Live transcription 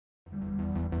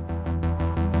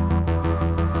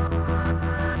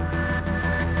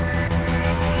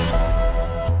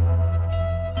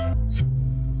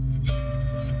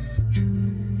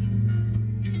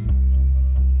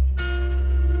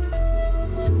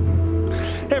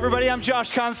Hey everybody, I'm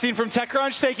Josh Constine from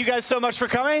TechCrunch. Thank you guys so much for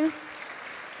coming.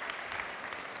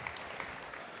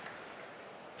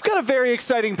 We've got a very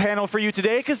exciting panel for you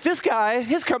today because this guy,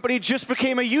 his company just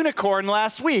became a unicorn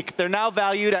last week. They're now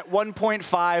valued at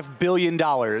 $1.5 billion.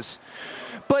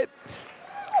 But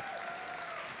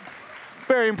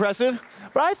very impressive.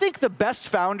 But I think the best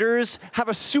founders have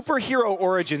a superhero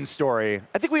origin story.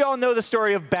 I think we all know the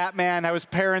story of Batman, how his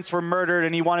parents were murdered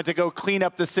and he wanted to go clean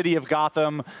up the city of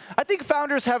Gotham. I think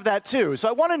founders have that too. So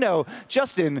I want to know,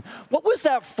 Justin, what was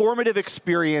that formative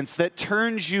experience that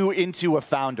turned you into a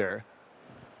founder?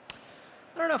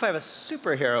 I don't know if I have a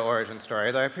superhero origin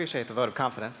story, though I appreciate the vote of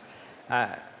confidence.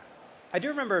 I do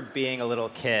remember being a little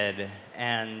kid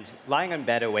and lying in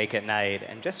bed awake at night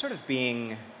and just sort of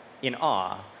being in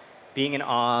awe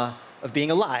of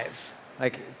being alive,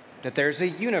 like that there's a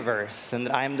universe and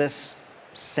that I'm this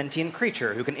sentient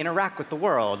creature who can interact with the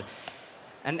world.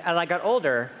 And as I got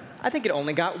older, I think it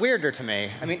only got weirder to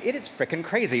me. I mean, it is frickin'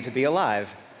 crazy to be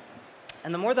alive.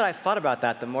 And the more that I've thought about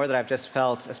that, the more that I've just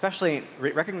felt, especially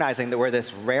recognizing that we're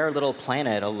this rare little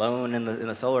planet alone in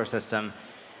the solar system,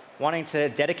 wanting to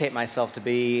dedicate myself to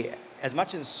be as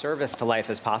much in service to life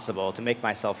as possible, to make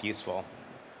myself useful.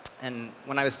 And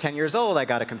when I was 10 years old, I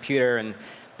got a computer, and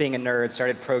being a nerd,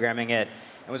 started programming it.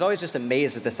 I was always just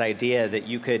amazed at this idea that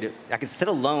I could sit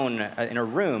alone in a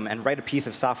room and write a piece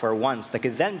of software once that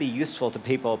could then be useful to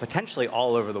people potentially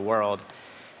all over the world.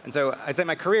 And so I'd say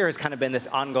my career has kind of been this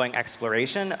ongoing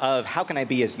exploration of how can I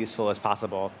be as useful as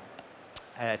possible.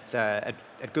 At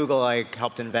Google, I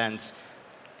helped invent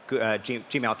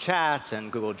Gmail Chat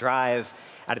and Google Drive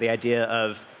out of the idea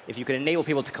of if you could enable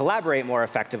people to collaborate more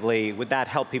effectively, would that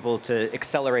help people to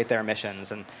accelerate their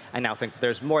missions? And I now think that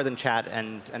there's more than chat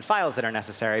and files that are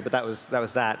necessary, but that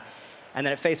was that. And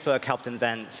then at Facebook, helped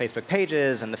invent Facebook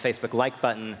Pages and the Facebook Like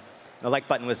button. The like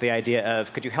button was the idea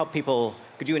of could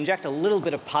you inject a little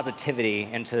bit of positivity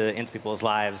into people's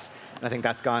lives? And I think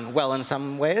that's gone well in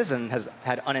some ways and has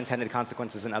had unintended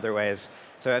consequences in other ways.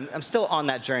 So I'm still on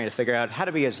that journey to figure out how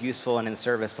to be as useful and in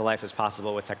service to life as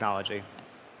possible with technology.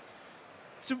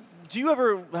 So do you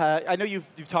ever, I know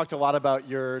you've talked a lot about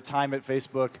your time at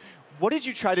Facebook. What did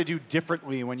you try to do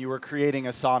differently when you were creating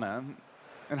Asana?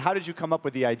 And how did you come up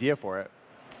with the idea for it?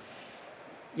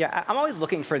 Yeah, I'm always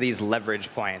looking for these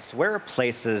leverage points. Where are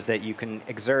places that you can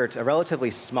exert a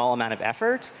relatively small amount of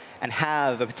effort and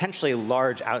have a potentially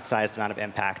large, outsized amount of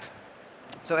impact?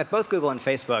 So at both Google and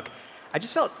Facebook, I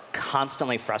just felt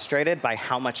constantly frustrated by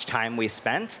how much time we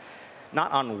spent,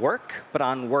 not on work, but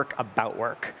on work about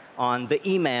work, on the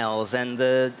emails and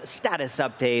the status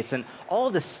updates and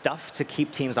all the stuff to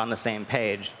keep teams on the same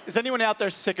page. Is anyone out there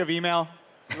sick of email?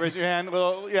 Raise your hand.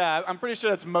 Well, yeah, I'm pretty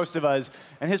sure that's most of us.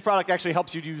 And his product actually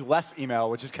helps you do less email,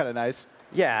 which is kind of nice.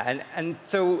 Yeah, and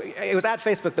so it was at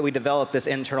Facebook that we developed this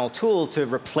internal tool to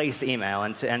replace email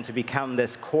and to become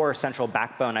this core central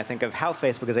backbone, I think, of how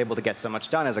Facebook is able to get so much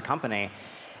done as a company.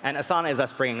 And Asana is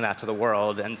us bringing that to the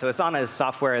world. And so Asana is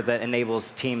software that enables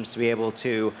teams to be able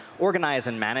to organize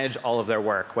and manage all of their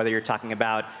work, whether you're talking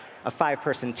about a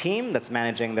 5-person team that's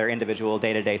managing their individual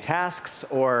day-to-day tasks,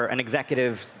 or an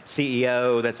executive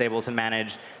CEO that's able to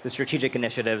manage the strategic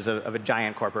initiatives of a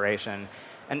giant corporation.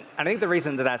 And I think the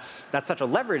reason that that's such a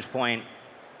leverage point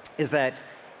is that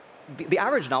the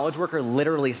average knowledge worker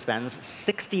literally spends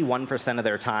 61% of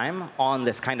their time on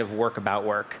this kind of work about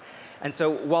work. And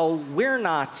so while we're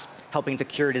not helping to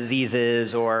cure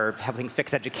diseases or helping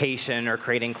fix education or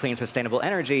creating clean, sustainable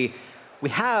energy, we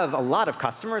have a lot of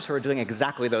customers who are doing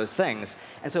exactly those things.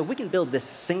 And so if we can build this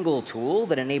single tool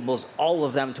that enables all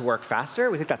of them to work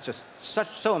faster, we think that's just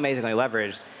so amazingly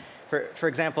leveraged. For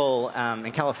example,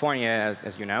 in California,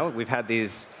 as you know, we've had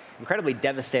these incredibly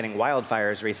devastating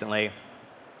wildfires recently.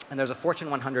 And there's a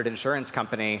Fortune 100 insurance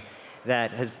company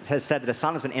that has said that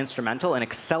Asana has been instrumental in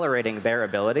accelerating their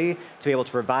ability to be able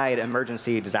to provide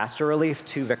emergency disaster relief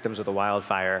to victims of the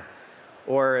wildfire.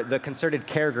 Or the Concerted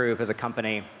Care Group is a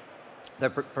company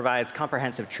that provides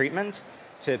comprehensive treatment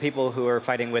to people who are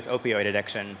fighting with opioid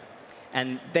addiction.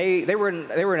 And they were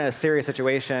in a serious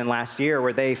situation last year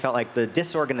where they felt like the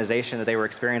disorganization that they were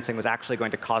experiencing was actually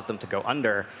going to cause them to go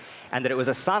under, and that it was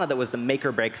Asana that was the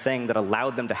make-or-break thing that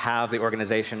allowed them to have the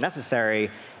organization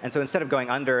necessary. And so instead of going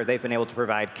under, they've been able to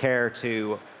provide care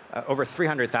to over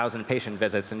 300,000 patient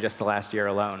visits in just the last year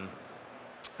alone.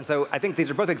 And so I think these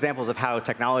are both examples of how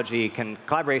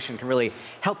collaboration can really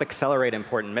help accelerate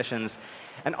important missions.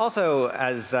 And also,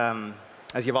 as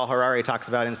Yuval Harari talks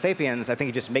about in Sapiens, I think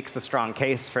he just makes the strong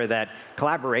case for that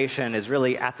collaboration is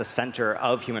really at the center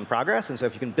of human progress. And so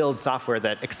if you can build software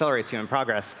that accelerates human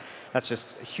progress, that's just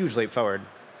a huge leap forward.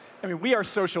 I mean, we are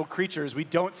social creatures. We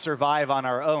don't survive on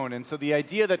our own. And so the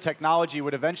idea that technology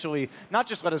would eventually not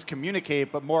just let us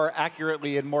communicate, but more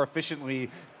accurately and more efficiently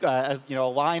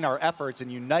align our efforts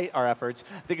and unite our efforts,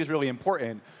 I think is really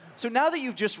important. So now that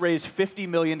you've just raised $50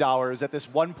 million at this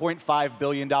 $1.5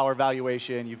 billion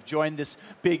valuation, you've joined this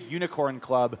big unicorn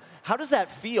club, how does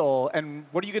that feel, and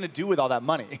what are you going to do with all that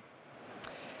money?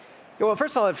 Well,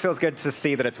 first of all, it feels good to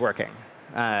see that it's working.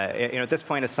 At this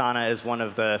point, Asana is one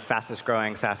of the fastest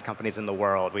growing SaaS companies in the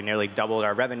world. We nearly doubled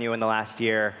our revenue in the last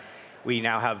year. We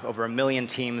now have over 1 million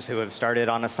teams who have started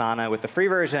on Asana with the free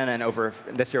version, and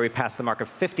this year we passed the mark of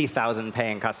 50,000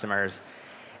 paying customers.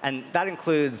 And that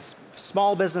includes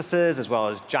small businesses as well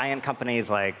as giant companies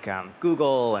like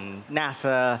Google and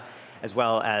NASA, as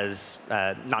well as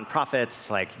nonprofits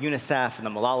like UNICEF and the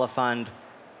Malala Fund,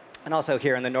 and also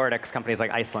here in the Nordics, companies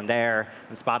like Icelandair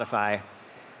and Spotify.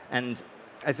 And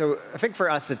so I think for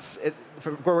us,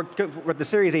 what the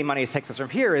Series E money takes us from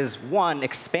here is, one,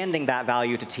 expanding that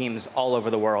value to teams all over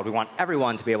the world. We want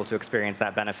everyone to be able to experience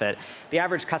that benefit. The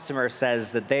average customer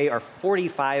says that they are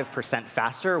 45%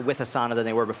 faster with Asana than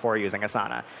they were before using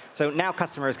Asana. So now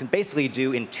customers can basically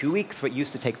do in 2 weeks what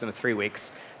used to take them 3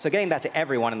 weeks. So getting that to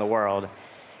everyone in the world.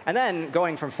 And then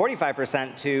going from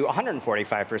 45% to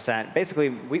 145%, basically,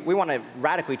 we want to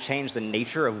radically change the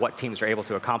nature of what teams are able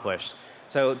to accomplish.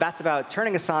 So that's about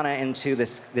turning Asana into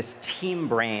this team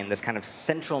brain, this kind of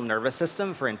central nervous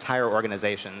system for entire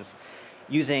organizations,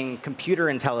 using computer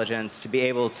intelligence to be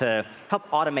able to help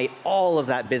automate all of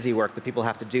that busy work that people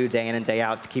have to do day in and day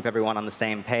out to keep everyone on the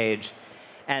same page,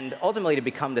 and ultimately to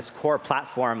become this core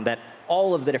platform that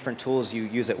all of the different tools you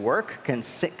use at work can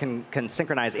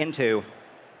synchronize into,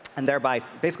 and thereby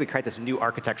basically create this new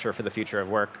architecture for the future of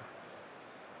work.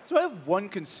 So I have one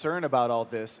concern about all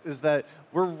this, is that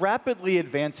we're rapidly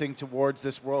advancing towards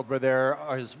this world where there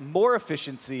is more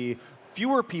efficiency,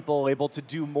 fewer people able to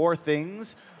do more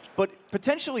things, but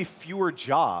potentially fewer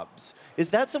jobs.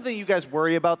 Is that something you guys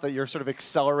worry about, that you're sort of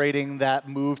accelerating that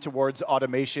move towards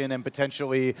automation and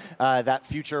potentially that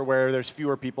future where there's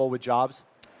fewer people with jobs?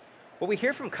 What we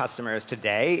hear from customers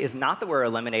today is not that we're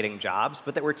eliminating jobs,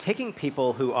 but that we're taking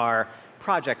people who are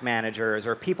project managers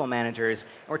or people managers,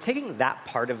 and we're taking that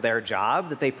part of their job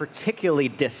that they particularly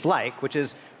dislike, which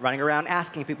is running around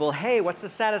asking people, hey, what's the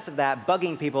status of that?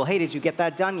 Bugging people, hey, did you get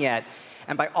that done yet?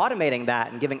 And by automating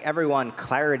that and giving everyone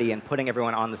clarity and putting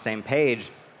everyone on the same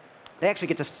page, they actually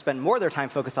get to spend more of their time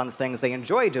focused on the things they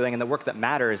enjoy doing and the work that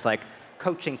matters, like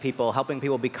coaching people, helping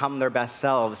people become their best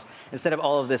selves, instead of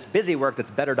all of this busy work that's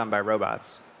better done by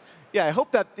robots. Yeah, I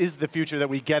hope that is the future that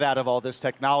we get out of all this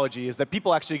technology, is that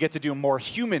people actually get to do more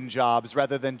human jobs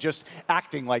rather than just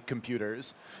acting like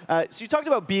computers. So you talked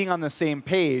about being on the same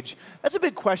page. That's a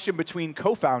big question between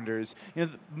co-founders.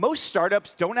 Most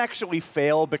startups don't actually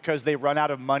fail because they run out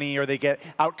of money or they get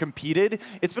out-competed.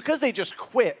 It's because they just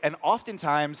quit, and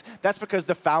oftentimes that's because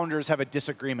the founders have a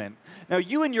disagreement. Now,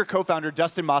 you and your co-founder,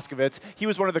 Dustin Moskovitz, he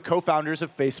was one of the co-founders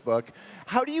of Facebook.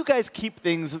 How do you guys keep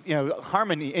things in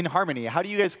harmony? How do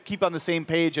you guys keep on the same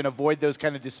page and avoid those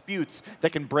kind of disputes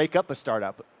that can break up a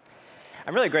startup?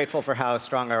 I'm really grateful for how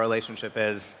strong our relationship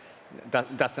is.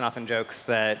 Dustin often jokes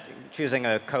that choosing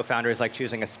a co-founder is like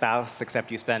choosing a spouse,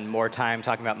 except you spend more time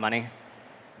talking about money.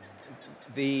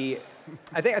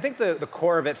 I think the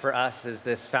core of it for us is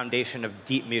this foundation of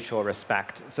deep mutual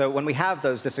respect. So when we have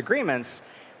those disagreements,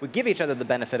 we give each other the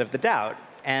benefit of the doubt.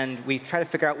 And we try to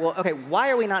figure out, well, OK,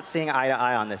 why are we not seeing eye to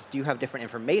eye on this? Do you have different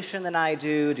information than I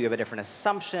do? Do you have a different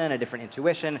assumption, a different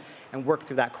intuition? And work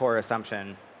through that core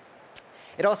assumption.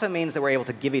 It also means that we're able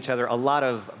to give each other a lot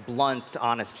of blunt,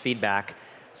 honest feedback.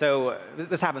 So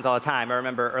this happens all the time. I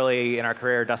remember early in our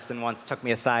career, Dustin once took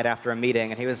me aside after a meeting,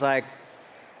 and he was like,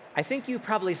 I think you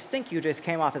probably think you just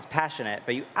came off as passionate,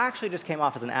 but you actually just came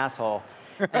off as an asshole.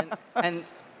 And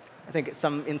I think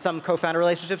in some co-founder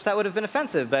relationships that would have been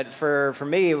offensive, but for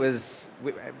me it was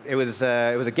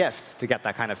a gift to get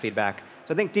that kind of feedback.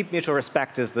 So I think deep mutual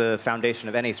respect is the foundation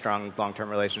of any strong long-term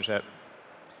relationship.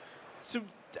 So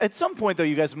at some point, though,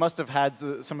 you guys must have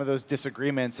had some of those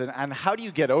disagreements, and how do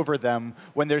you get over them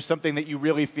when there's something that you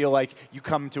really feel like you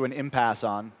come to an impasse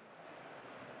on?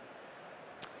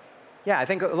 Yeah, I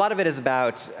think a lot of it is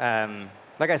about,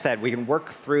 like I said, we can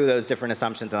work through those different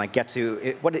assumptions and get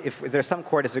to if there's some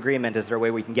core disagreement, is there a way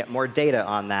we can get more data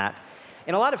on that?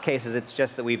 In a lot of cases, it's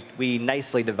just that we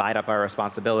nicely divide up our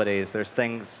responsibilities. There's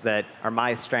things that are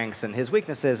my strengths and his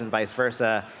weaknesses, and vice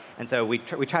versa. And so we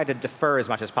try to defer as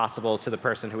much as possible to the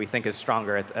person who we think is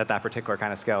stronger at that particular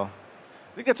kind of skill.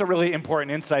 I think that's a really important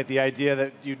insight, the idea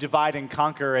that you divide and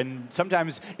conquer. And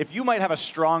sometimes if you might have a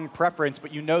strong preference,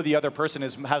 but you know the other person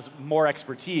has more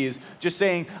expertise, just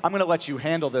saying, I'm going to let you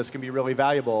handle this can be really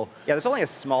valuable. Yeah, there's only a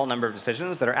small number of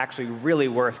decisions that are actually really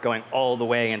worth going all the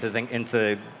way into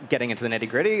getting into the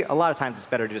nitty-gritty. A lot of times it's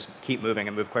better to just keep moving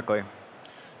and move quickly.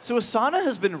 So Asana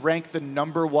has been ranked the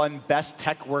 #1 best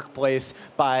tech workplace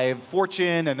by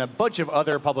Fortune and a bunch of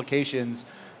other publications.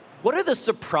 What are the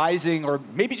surprising or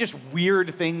maybe just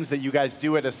weird things that you guys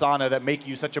do at Asana that make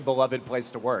you such a beloved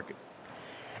place to work?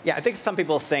 Yeah, I think some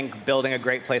people think building a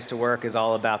great place to work is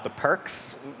all about the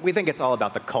perks. We think it's all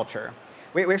about the culture.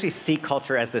 We actually see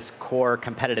culture as this core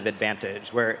competitive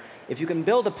advantage, where if you can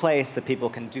build a place that people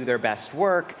can do their best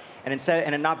work,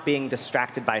 and not being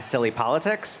distracted by silly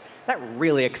politics, that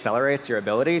really accelerates your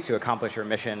ability to accomplish your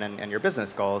mission and your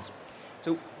business goals.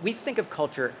 So we think of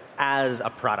culture as a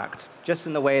product, just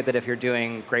in the way that if you're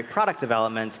doing great product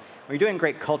development, when you're doing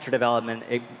great culture development,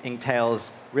 it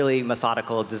entails really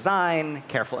methodical design,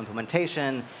 careful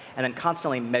implementation, and then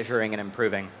constantly measuring and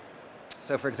improving.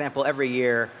 So for example, every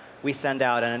year, we send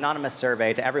out an anonymous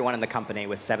survey to everyone in the company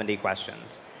with 70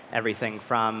 questions. Everything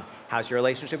from, how's your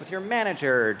relationship with your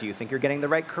manager? Do you think you're getting the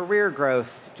right career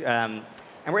growth?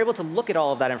 And we're able to look at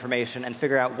all of that information and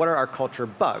figure out what are our culture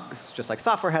bugs. Just like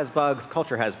software has bugs,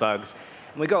 culture has bugs.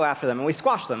 And we go after them and we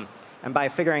squash them. And by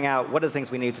figuring out what are the things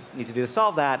we need to do to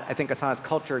solve that, I think Asana's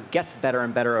culture gets better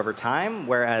and better over time,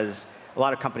 whereas a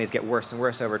lot of companies get worse and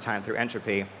worse over time through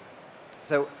entropy.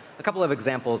 So a couple of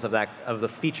examples of the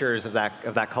features of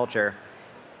that culture.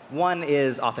 One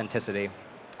is authenticity.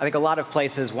 I think a lot of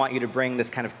places want you to bring this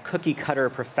kind of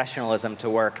cookie-cutter professionalism to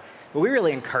work, but we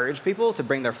really encourage people to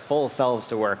bring their full selves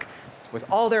to work with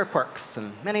all their quirks,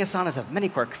 and many Asanas have many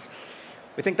quirks.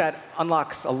 We think that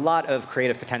unlocks a lot of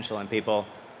creative potential in people.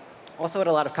 Also, at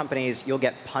a lot of companies, you'll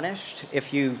get punished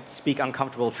if you speak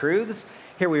uncomfortable truths.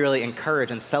 Here, we really encourage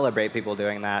and celebrate people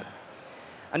doing that.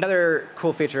 Another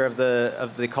cool feature of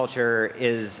the culture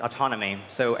is autonomy.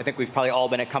 So I think we've probably all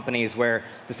been at companies where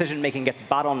decision-making gets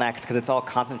bottlenecked because it's all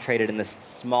concentrated in this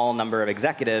small number of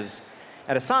executives.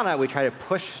 At Asana, we try to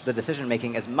push the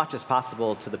decision-making as much as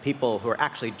possible to the people who are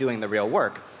actually doing the real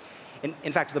work.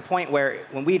 In fact, to the point where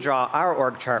when we draw our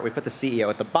org chart, we put the CEO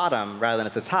at the bottom rather than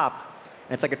at the top.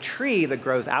 And it's like a tree that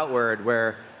grows outward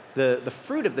where the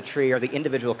fruit of the tree are the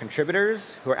individual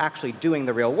contributors who are actually doing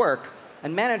the real work.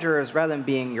 And managers, rather than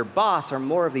being your boss, are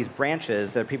more of these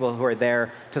branches. They're people who are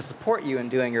there to support you in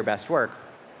doing your best work.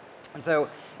 And so,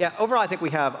 yeah, overall, I think we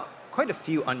have quite a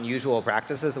few unusual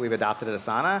practices that we've adopted at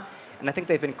Asana. And I think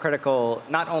they've been critical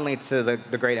not only to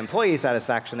the great employee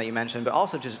satisfaction that you mentioned, but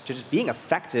also just being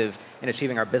effective in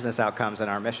achieving our business outcomes and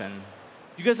our mission.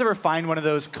 You guys ever find one of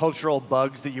those cultural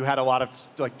bugs that you had a lot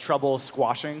of trouble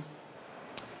squashing?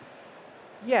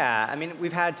 Yeah, I mean,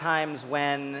 we've had times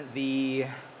when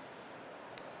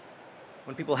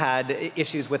people had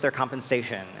issues with their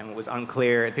compensation and it was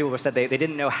unclear. People said they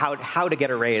didn't know how to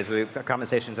get a raise. The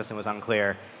compensation system was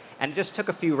unclear. And it just took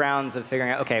a few rounds of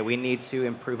figuring out, OK, we need to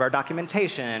improve our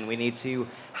documentation. We need to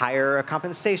hire a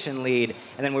compensation lead.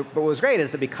 And then what was great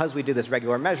is that because we do this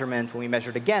regular measurement, when we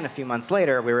measured again a few months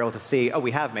later, we were able to see, oh,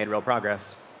 we have made real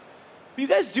progress. You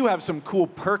guys do have some cool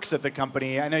perks at the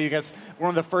company. I know you guys were one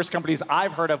of the first companies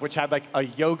I've heard of which had like a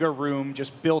yoga room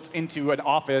just built into an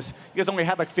office. You guys only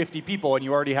had like 50 people and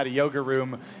you already had a yoga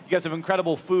room. You guys have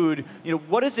incredible food.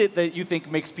 What is it that you think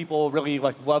makes people really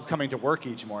love coming to work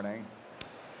each morning?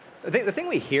 The thing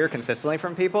we hear consistently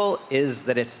from people is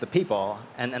that it's the people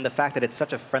and the fact that it's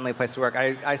such a friendly place to work.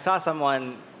 I saw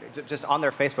someone just on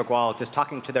their Facebook wall just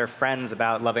talking to their friends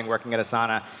about loving working at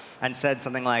Asana and said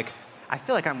something like, I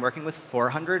feel like I'm working with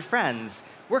 400 friends.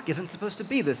 Work isn't supposed to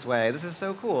be this way. This is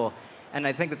so cool. And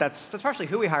I think that's partially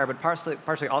who we hire, but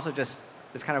partially also just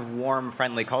this kind of warm,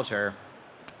 friendly culture.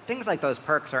 Things like those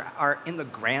perks are, in the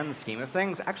grand scheme of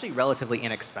things, actually relatively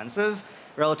inexpensive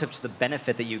relative to the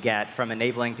benefit that you get from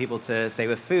enabling people to, say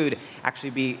with food,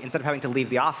 actually instead of having to leave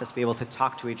the office, be able to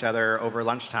talk to each other over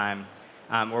lunchtime.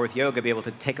 Or with yoga, be able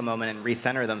to take a moment and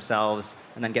recenter themselves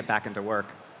and then get back into work.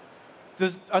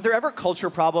 Are there ever culture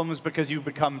problems because you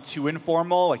become too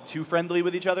informal, like too friendly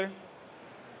with each other?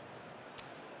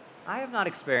 I have not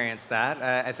experienced that.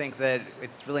 I think that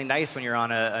it's really nice when you're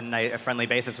on a friendly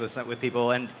basis with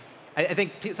people. And I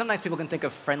think sometimes people can think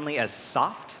of friendly as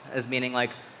soft, as meaning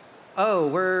like, oh,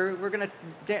 we're going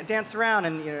to dance around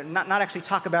and not actually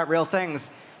talk about real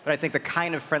things. But I think the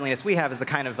kind of friendliness we have is the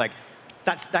kind of like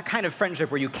that kind of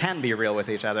friendship where you can be real with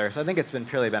each other. So I think it's been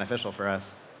purely beneficial for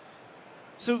us.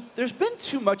 So there's been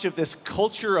too much of this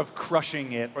culture of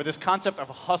crushing it, or this concept of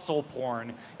hustle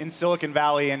porn in Silicon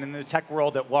Valley and in the tech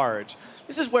world at large.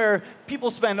 This is where people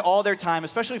spend all their time,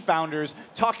 especially founders,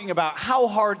 talking about how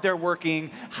hard they're working,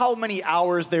 how many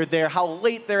hours they're there, how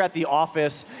late they're at the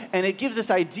office, and it gives this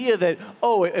idea that,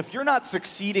 oh, if you're not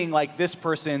succeeding like this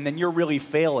person, then you're really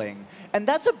failing. And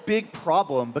that's a big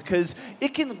problem because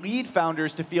it can lead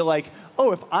founders to feel like,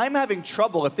 oh, if I'm having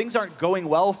trouble, if things aren't going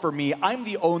well for me, I'm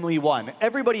the only one.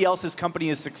 Everybody else's company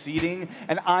is succeeding,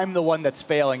 and I'm the one that's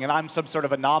failing, and I'm some sort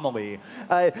of anomaly.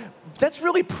 That's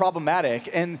really problematic.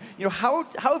 And how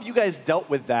have you guys dealt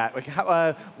with that? Like,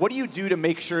 what do you do to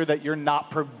make sure that you're not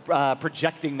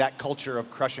projecting that culture of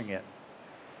crushing it?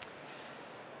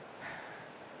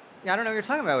 Yeah, I don't know what you're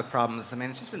talking about with problems. I mean,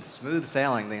 it's just been smooth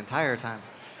sailing the entire time.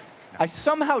 I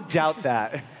somehow doubt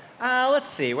that. Let's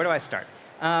see, where do I start?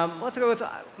 Let's go with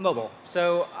mobile.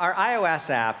 So our iOS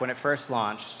app, when it first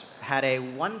launched, had a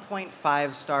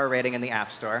 1.5-star rating in the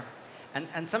App Store.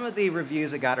 And some of the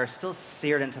reviews it got are still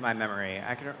seared into my memory.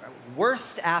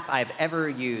 Worst app I've ever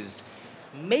used.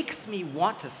 Makes me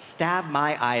want to stab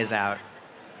my eyes out.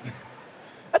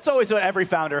 That's always what every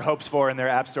founder hopes for in their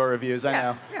App Store reviews, I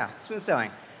know. Yeah, smooth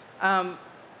sailing.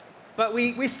 But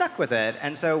we stuck with it,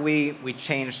 and so we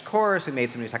changed course, we made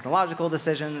some new technological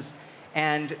decisions,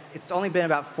 and it's only been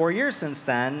about 4 years since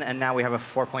then, and now we have a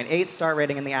 4.8-star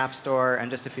rating in the App Store,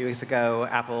 and just a few weeks ago,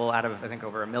 Apple, out of, I think,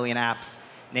 over 1 million apps,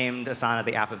 named Asana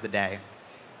the app of the day.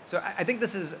 So I think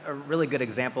this is a really good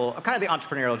example of kind of the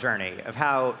entrepreneurial journey, of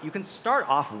how you can start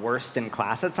off worst in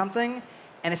class at something,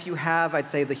 and if you have, I'd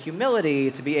say, the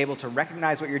humility to be able to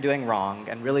recognize what you're doing wrong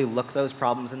and really look those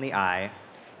problems in the eye,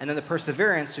 and then the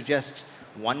perseverance to just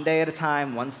one day at a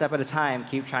time, one step at a time,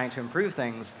 keep trying to improve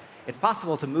things, it's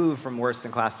possible to move from worst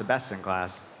in class to best in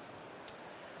class.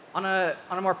 On a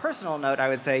more personal note, I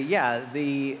would say, yeah,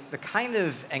 the kind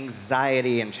of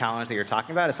anxiety and challenge that you're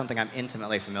talking about is something I'm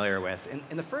intimately familiar with.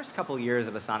 In the first couple years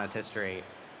of Asana's history,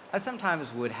 I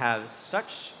sometimes would have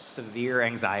such severe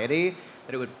anxiety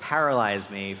that it would paralyze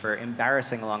me for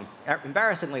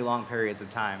embarrassingly long periods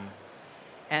of time.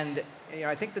 And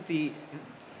I think that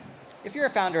if you're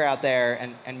a founder out there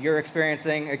and you're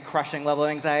experiencing a crushing level of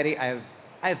anxiety, I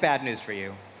have bad news for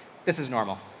you. This is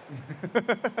normal.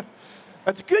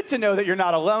 It's good to know that you're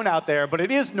not alone out there, but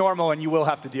it is normal and you will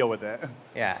have to deal with it.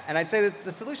 Yeah, and I'd say that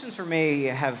the solutions for me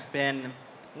have been,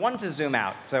 one, to zoom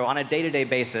out. So on a day-to-day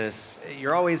basis,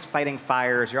 you're always fighting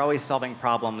fires, you're always solving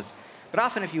problems. But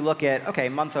often if you look at, OK,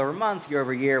 month over month, year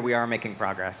over year, we are making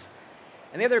progress.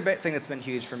 And the other thing that's been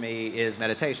huge for me is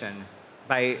meditation.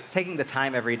 By taking the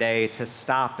time every day to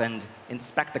stop and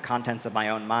inspect the contents of my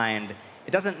own mind,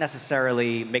 it doesn't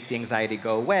necessarily make the anxiety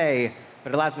go away,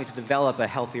 but it allows me to develop a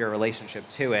healthier relationship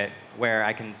to it, where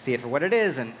I can see it for what it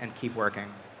is and keep working.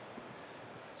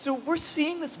 So we're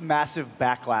seeing this massive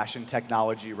backlash in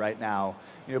technology right now.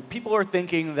 People are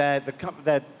thinking that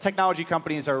that technology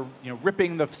companies are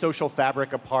ripping the social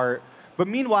fabric apart. But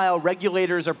meanwhile,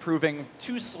 regulators are proving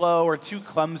too slow or too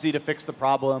clumsy to fix the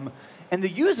problem. And the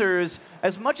users,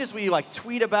 as much as we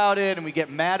tweet about it and we get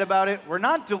mad about it, we're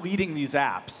not deleting these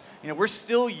apps. We're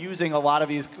still using a lot of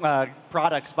these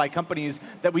products by companies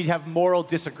that we have moral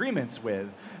disagreements with.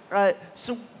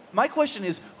 So my question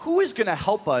is, who is going to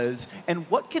help us, and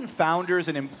what can founders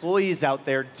and employees out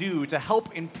there do to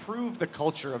help improve the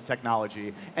culture of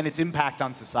technology and its impact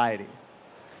on society?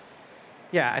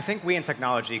 Yeah, I think we in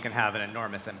technology can have an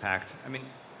enormous impact. I mean,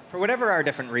 for whatever our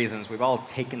different reasons, we've all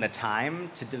taken the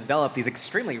time to develop these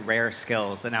extremely rare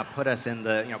skills that now put us in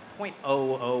the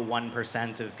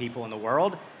 0.001% of people in the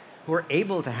world who are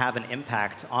able to have an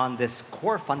impact on this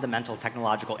core fundamental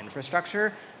technological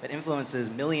infrastructure that influences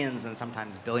millions and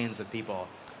sometimes billions of people.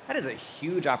 That is a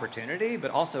huge opportunity,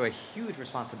 but also a huge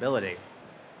responsibility.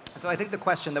 And so I think the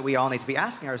question that we all need to be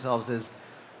asking ourselves is,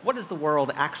 what does the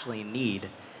world actually need?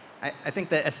 I think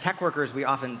that as tech workers, we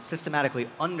often systematically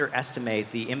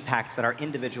underestimate the impacts that our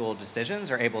individual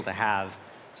decisions are able to have.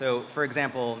 So for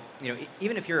example,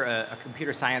 even if you're a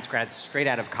computer science grad straight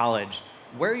out of college,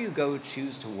 where you go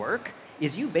choose to work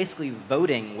is you basically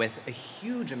voting with a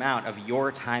huge amount of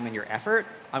your time and your effort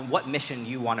on what mission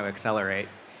you want to accelerate.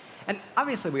 And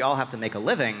obviously, we all have to make a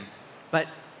living, but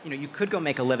you could go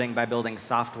make a living by building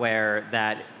software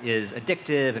that is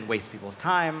addictive and wastes people's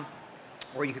time.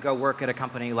 Or you could go work at a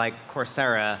company like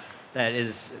Coursera that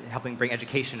is helping bring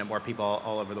education to more people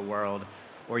all over the world.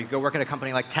 Or you could go work at a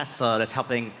company like Tesla that's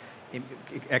helping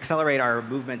accelerate our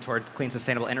movement toward clean,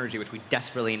 sustainable energy, which we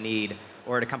desperately need.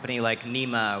 Or at a company like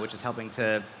Nima, which is helping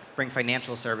to bring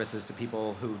financial services to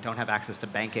people who don't have access to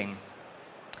banking.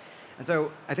 And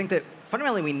so I think that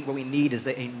fundamentally what we need is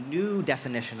a new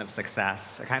definition of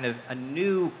success, a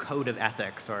new code of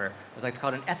ethics, or as I like to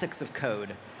call it, an ethics of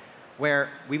code, where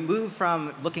we move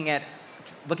from looking at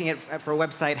for a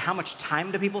website, how much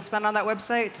time do people spend on that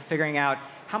website, to figuring out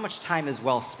how much time is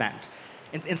well spent.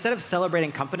 Instead of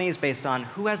celebrating companies based on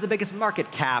who has the biggest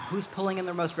market cap, who's pulling in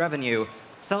their most revenue,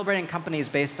 celebrating companies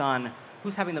based on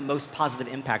who's having the most positive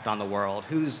impact on the world,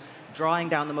 who's drawing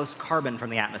down the most carbon from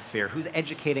the atmosphere, who's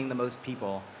educating the most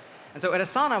people. And so at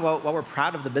Asana, while we're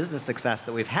proud of the business success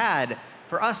that we've had,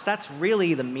 for us, that's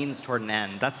really the means toward an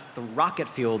end. That's the rocket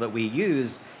fuel that we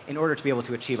use in order to be able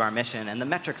to achieve our mission. And the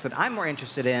metrics that I'm more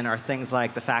interested in are things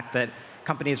like the fact that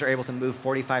companies are able to move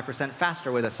 45%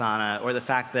 faster with Asana, or the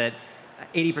fact that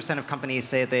 80% of companies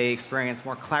say they experience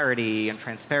more clarity and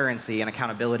transparency and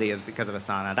accountability because of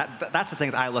Asana. That's the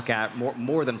things I look at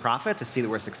more than profit to see that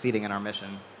we're succeeding in our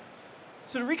mission.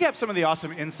 So to recap some of the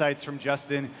awesome insights from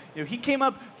Justin, he came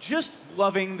up just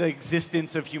loving the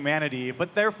existence of humanity,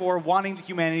 but therefore wanting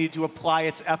humanity to apply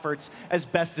its efforts as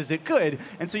best as it could.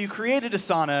 And so you created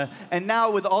Asana, and now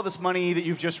with all this money that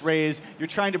you've just raised, you're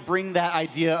trying to bring that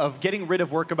idea of getting rid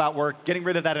of work about work, getting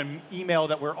rid of that email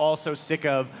that we're all so sick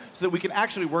of, so that we can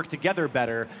actually work together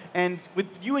better. And with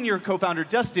you and your co-founder,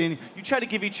 Justin, you try to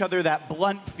give each other that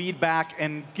blunt feedback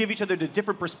and give each other the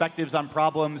different perspectives on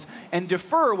problems and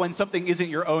defer when something isn't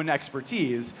your own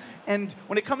expertise. And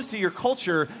when it comes to your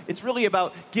culture, it's really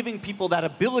about giving people that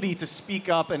ability to speak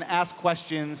up and ask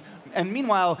questions, and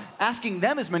meanwhile, asking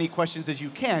them as many questions as you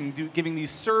can, giving these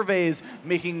surveys,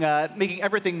 making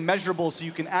everything measurable so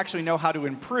you can actually know how to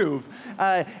improve.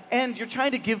 And you're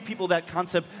trying to give people that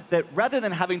concept that rather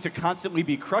than having to constantly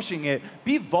be crushing it,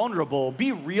 be vulnerable,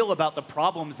 be real about the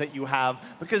problems that you have,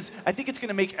 because I think it's going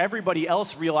to make everybody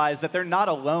else realize that they're not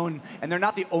alone and they're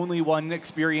not the only one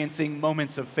experiencing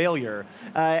moments of failure.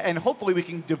 And hopefully we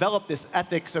can develop this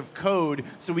ethics of code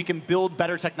so we can build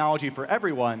better technology for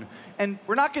everyone. And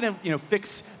we're not going to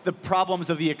fix the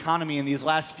problems of the economy in these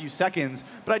last few seconds,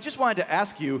 but I just wanted to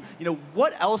ask you,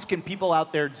 what else can people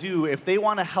out there do if they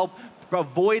want to help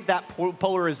avoid that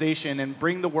polarization and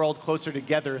bring the world closer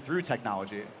together through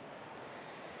technology?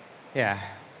 Yeah.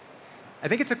 I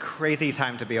think it's a crazy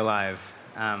time to be alive.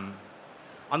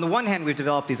 On the one hand, we've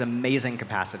developed these amazing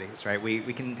capacities, right?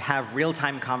 We can have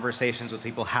real-time conversations with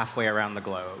people halfway around the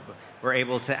globe. We're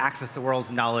able to access the world's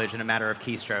knowledge in a matter of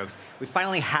keystrokes. We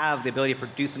finally have the ability to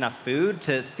produce enough food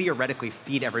to theoretically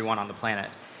feed everyone on the planet.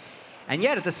 And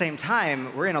yet, at the same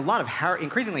time, we're in a lot of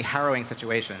increasingly harrowing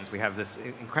situations. We have this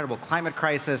incredible climate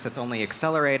crisis that's only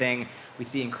accelerating. We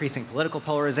see increasing political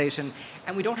polarization.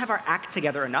 And we don't have our act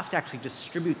together enough to actually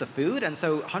distribute the food. And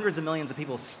so hundreds of millions of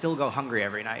people still go hungry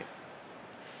every night.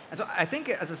 And so I think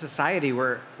as a society,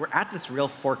 we're at this real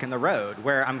fork in the road,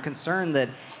 where I'm concerned that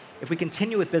if we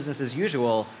continue with business as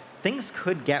usual, things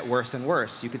could get worse and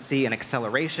worse. You could see an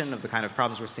acceleration of the kind of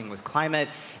problems we're seeing with climate.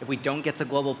 If we don't get to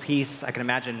global peace, I can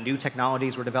imagine new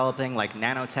technologies we're developing, like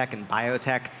nanotech and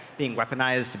biotech, being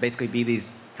weaponized to basically be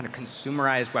these kind of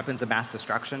consumerized weapons of mass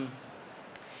destruction.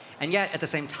 And yet, at the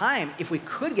same time, if we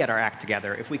could get our act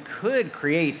together, if we could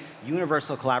create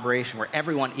universal collaboration where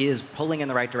everyone is pulling in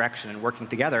the right direction and working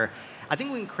together, I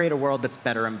think we can create a world that's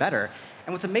better and better.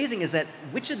 And what's amazing is that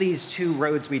which of these two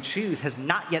roads we choose has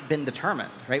not yet been determined,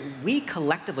 right? We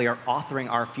collectively are authoring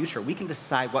our future. We can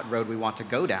decide what road we want to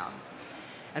go down.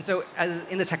 And so as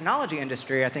in the technology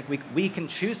industry, I think we can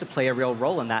choose to play a real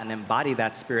role in that and embody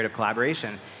that spirit of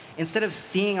collaboration. Instead of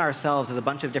seeing ourselves as a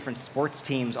bunch of different sports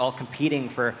teams all competing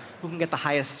for who can get the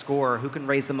highest score, who can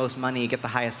raise the most money, get the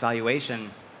highest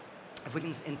valuation, if we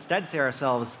can instead see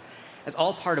ourselves as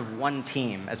all part of one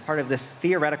team, as part of this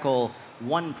theoretical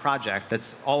one project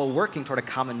that's all working toward a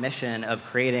common mission of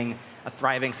creating a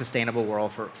thriving, sustainable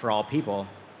world for all people.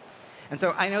 And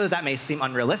so I know that may seem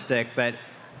unrealistic, but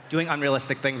doing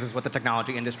unrealistic things is what the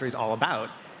technology industry is all about.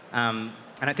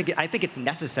 And I think it's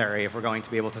necessary if we're going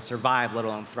to be able to survive, let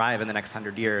alone thrive in the next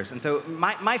 100 years. And so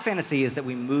my fantasy is that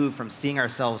we move from seeing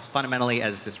ourselves fundamentally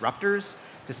as disruptors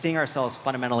to seeing ourselves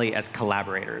fundamentally as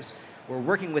collaborators. We're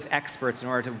working with experts in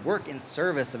order to work in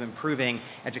service of improving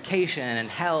education and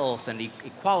health and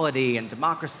equality and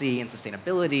democracy and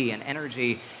sustainability and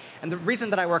energy. And the reason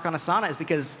that I work on Asana is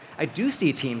because I do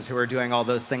see teams who are doing all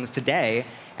those things today,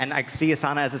 and I see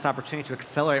Asana as this opportunity to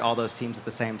accelerate all those teams at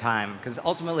the same time. Because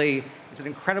ultimately, it's an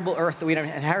incredible Earth that we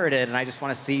inherited, and I just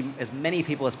want to see as many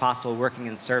people as possible working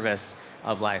in service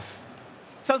of life.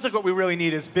 Sounds like what we really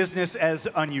need is business as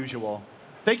unusual.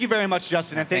 Thank you very much,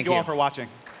 Justin, and thank you all for watching.